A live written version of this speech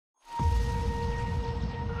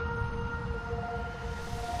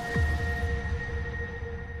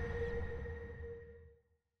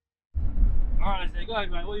go ahead,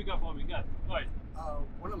 man. What you got for me? Go ahead.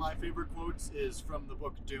 One of my favorite quotes is from the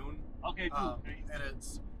book Dune. Okay, Dune. And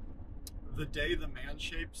it's, "The day the man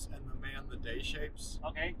shapes and the man the day shapes."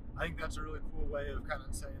 Okay. I think that's a really cool way of kind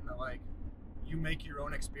of saying that, like, you make your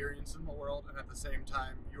own experience in the world, and at the same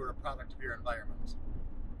time, you are a product of your environment.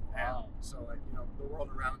 Wow. And so, like, you know, the world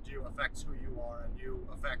around you affects who you are, and you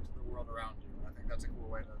affect the world around you. And I think that's a cool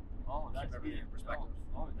way to keep everything in perspective.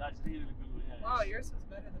 Oh, that's really good. Yeah. Wow, yours was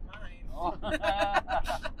better than mine. Oh.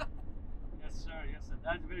 Yes, sir. Yes, sir.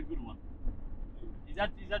 That's a very good one. Is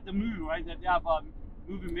that the movie, right? That they have a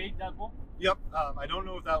movie made that book? Yep. I don't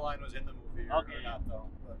know if that line was in the movie or not, though.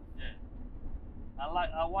 But yeah.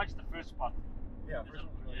 I watched the first part. Yeah, first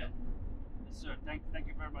one was really good. Yes, sir. Thank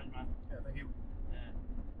you very much, man. Yeah, thank you. Yeah.